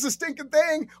here's the stinking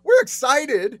thing. We're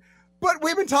excited, but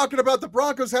we've been talking about the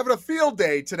Broncos having a field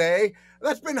day today.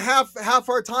 That's been half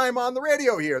our time on the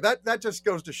radio here. That just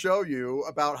goes to show you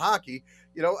about hockey,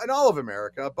 and all of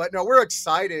America. But no, we're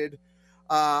excited.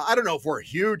 I don't know if we're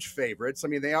huge favorites. I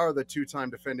mean, they are the two-time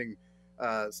defending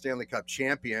Stanley Cup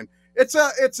champion.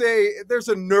 There's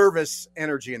a nervous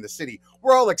energy in the city.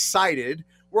 We're all excited.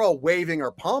 We're all waving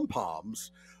our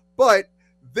pom-poms. But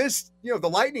this, the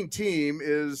Lightning team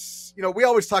is, we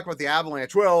always talk about the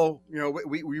Avalanche. Well,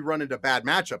 we run into bad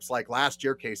matchups like last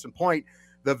year, case in point,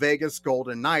 the Vegas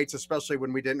Golden Knights, especially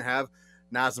when we didn't have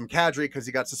Nazem Kadri because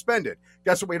he got suspended.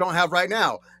 Guess what we don't have right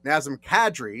now? Nazem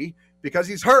Kadri because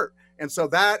he's hurt. And so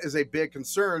that is a big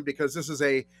concern because this is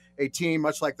a team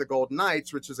much like the Golden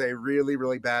Knights, which is a really,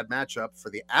 really bad matchup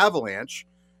for the Avalanche.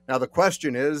 Now, the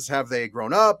question is, have they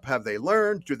grown up? Have they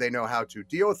learned? Do they know how to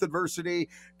deal with adversity?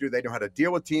 Do they know how to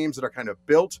deal with teams that are kind of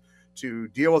built to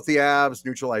deal with the Avs,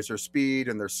 neutralize their speed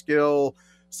and their skill?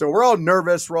 So we're all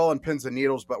nervous. We're all on pins and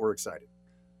needles, but we're excited.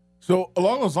 So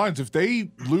along those lines, if they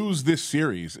lose this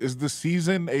series, is the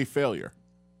season a failure?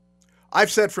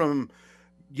 I've said from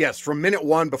minute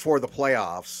one before the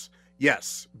playoffs,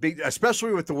 yes,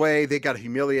 especially with the way they got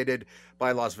humiliated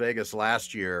by Las Vegas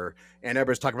last year. And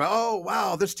everybody's talking about, oh,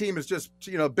 wow, this team is just,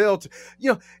 built.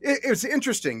 It was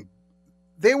interesting.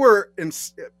 They were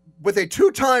with a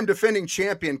two-time defending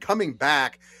champion coming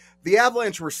back. The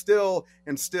Avalanche were still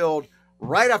instilled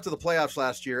right after the playoffs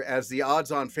last year as the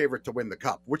odds-on favorite to win the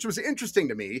cup, which was interesting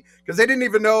to me because they didn't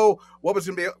even know what was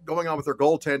going to be going on with their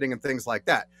goaltending and things like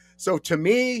that. So to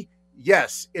me,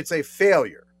 yes, it's a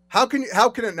failure. How can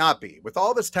it not be? With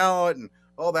all this talent and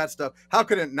all that stuff, how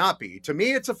can it not be? To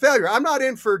me, it's a failure. I'm not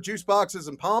in for juice boxes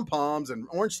and pom-poms and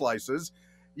orange slices.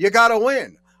 You got to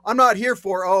win. I'm not here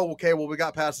for, we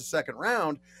got past the second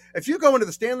round. If you go into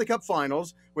the Stanley Cup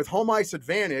Finals with home ice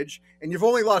advantage and you've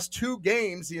only lost 2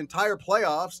 games the entire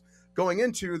playoffs going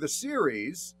into the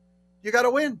series, you got to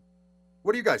win.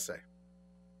 What do you guys say?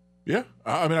 Yeah,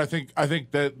 I mean, I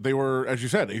think that they were, as you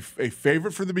said, a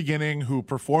favorite from the beginning, who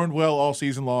performed well all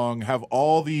season long, have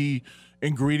all the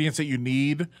ingredients that you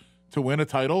need to win a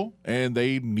title, and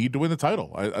they need to win the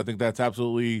title. I think that's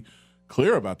absolutely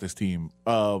clear about this team.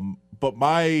 But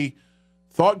my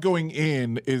thought going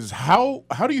in is how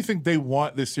do you think they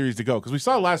want this series to go? Because we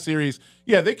saw last series,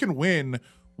 yeah, they can win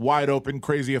wide open,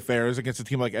 crazy affairs against a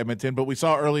team like Edmonton, but we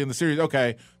saw early in the series,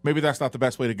 okay, maybe that's not the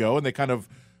best way to go, and they kind of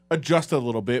adjust a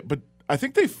little bit. But I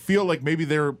think they feel like maybe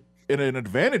they're in an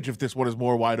advantage if this one is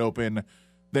more wide open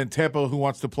than Tampa, who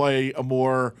wants to play a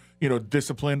more,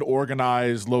 disciplined,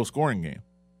 organized, low-scoring game.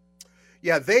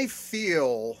 Yeah, they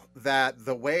feel that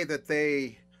the way that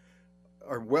they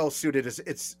are well suited is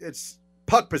it's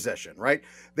puck possession, right?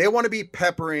 They want to be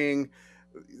peppering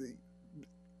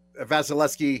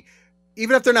Vasilevsky.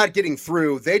 Even if they're not getting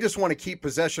through, they just want to keep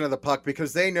possession of the puck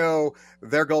because they know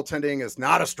their goaltending is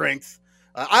not a strength.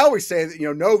 I always say that,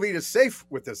 no lead is safe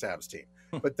with this Avs team,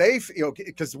 but they,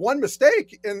 because one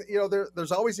mistake and,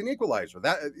 there's always an equalizer.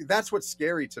 That's what's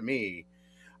scary to me.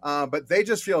 But they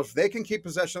just feel if they can keep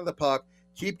possession of the puck,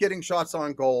 keep getting shots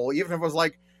on goal, even if it was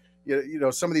like,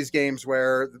 some of these games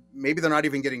where maybe they're not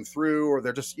even getting through or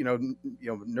they're just,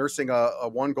 nursing a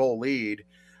 1-goal lead.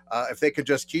 If they could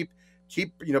just keep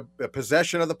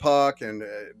possession of the puck and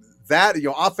that,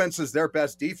 offense is their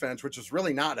best defense, which is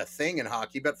really not a thing in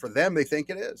hockey, but for them, they think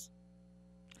it is.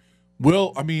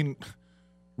 Will the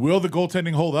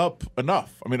goaltending hold up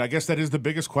enough? I mean, I guess that is the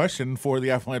biggest question for the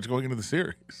Avalanche going into the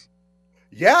series.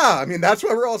 Yeah, I mean, that's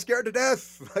why we're all scared to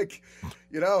death. Like,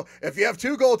 if you have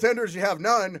 2 goaltenders, you have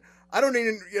none. I don't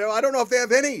know if they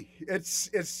have any. It's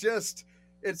just,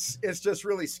 it's just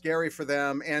really scary for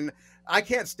them. And I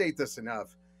can't state this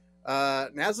enough.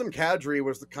 Nazem Kadri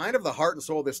was kind of the heart and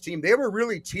soul of this team. They were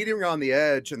really teetering on the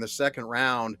edge in the second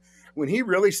round when he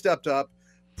really stepped up.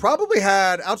 Probably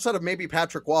had, outside of maybe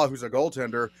Patrick Waugh, who's a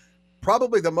goaltender,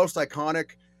 probably the most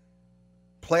iconic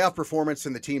playoff performance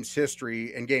in the team's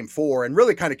history in Game 4, and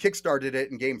really kind of kickstarted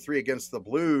it in Game 3 against the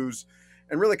Blues,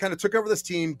 and really kind of took over this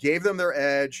team, gave them their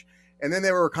edge, and then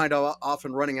they were kind of off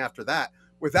and running after that.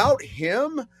 Without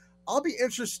him, I'll be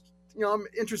interested. I'm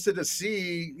interested to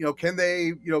see, can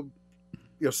they,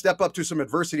 step up to some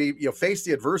adversity, face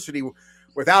the adversity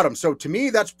without him. So to me,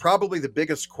 that's probably the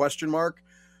biggest question mark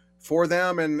for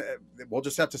them, and we'll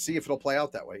just have to see if it'll play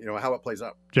out that way, how it plays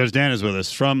out. Judge Dan is with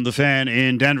us from The Fan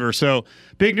in Denver. So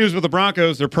big news with the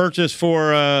Broncos. Their purchase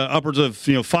for upwards of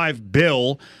 $5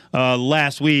 billion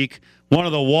last week. One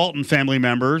of the Walton family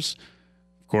members,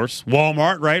 of course,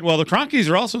 Walmart, right? Well, the Cronkies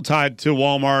are also tied to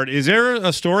Walmart. Is there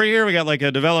a story here? We got like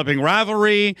a developing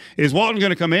rivalry. Is Walton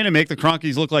going to come in and make the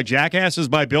Cronkies look like jackasses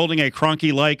by building a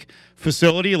Cronky-like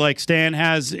facility like Stan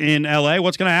has in L.A.?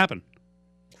 What's going to happen?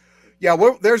 Yeah,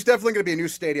 there's definitely going to be a new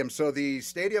stadium. So the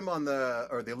stadium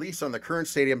the lease on the current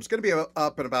stadium is going to be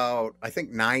up in about, I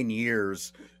think, 9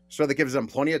 years. So that gives them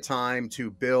plenty of time to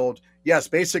build. Yes,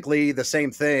 basically the same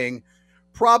thing.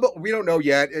 Probably, we don't know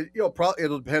yet.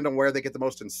 It'll depend on where they get the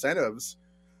most incentives.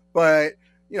 But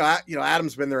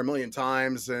Adam's been there a million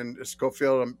times, and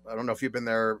Schofield, I don't know if you've been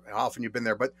there, how often you've been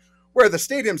there, but where the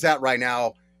stadium's at right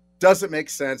now doesn't make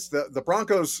sense. The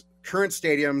Broncos' current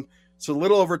stadium, it's a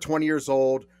little over 20 years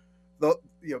old.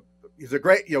 He's a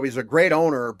great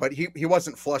owner, but he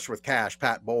wasn't flush with cash.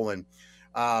 Pat Bolin,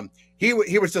 he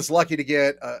was just lucky to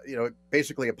get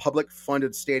basically a public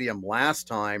funded stadium last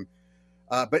time,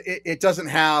 but it doesn't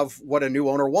have what a new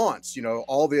owner wants.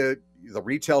 All the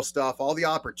retail stuff, all the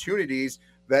opportunities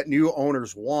that new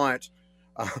owners want.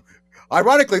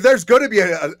 Ironically, there's going to be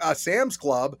a Sam's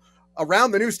Club around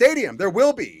the new stadium. There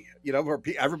will be. Where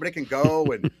everybody can go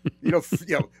and,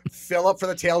 fill up for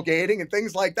the tailgating and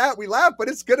things like that. We laugh, but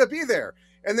it's going to be there.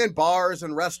 And then bars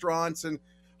and restaurants and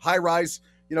high-rise,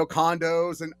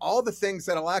 condos and all the things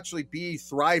that'll actually be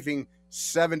thriving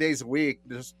 7 days a week,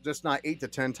 just not 8 to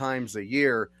 10 times a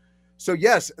year. So,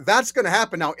 yes, that's going to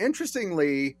happen. Now,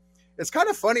 interestingly, it's kind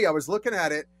of funny. I was looking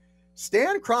at it.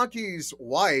 Stan Kroenke's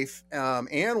wife,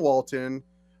 Ann Walton,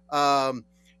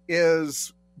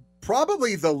 is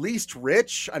probably the least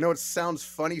rich. I know it sounds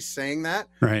funny saying that.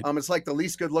 Right. It's like the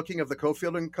least good looking of the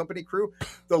Cofield and Company crew,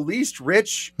 the least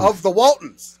rich of the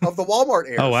Waltons, of the Walmart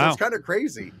era. Oh, wow. So it's kind of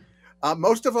crazy.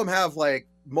 Most of them have like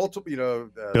multiple,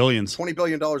 billions, $20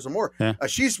 billion or more. Yeah.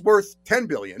 She's worth $10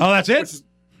 billion. Oh, that's it?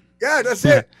 That's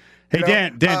it. Hey,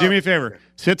 Dan, do me a favor.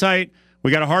 Sit tight.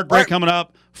 We got a hard break coming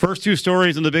up. First two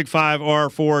stories in the Big Five are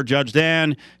for Judge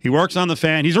Dan. He works on The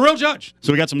Fan. He's a real judge.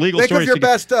 So we got some legal stories. Think of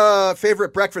your best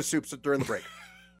favorite breakfast soups during the break.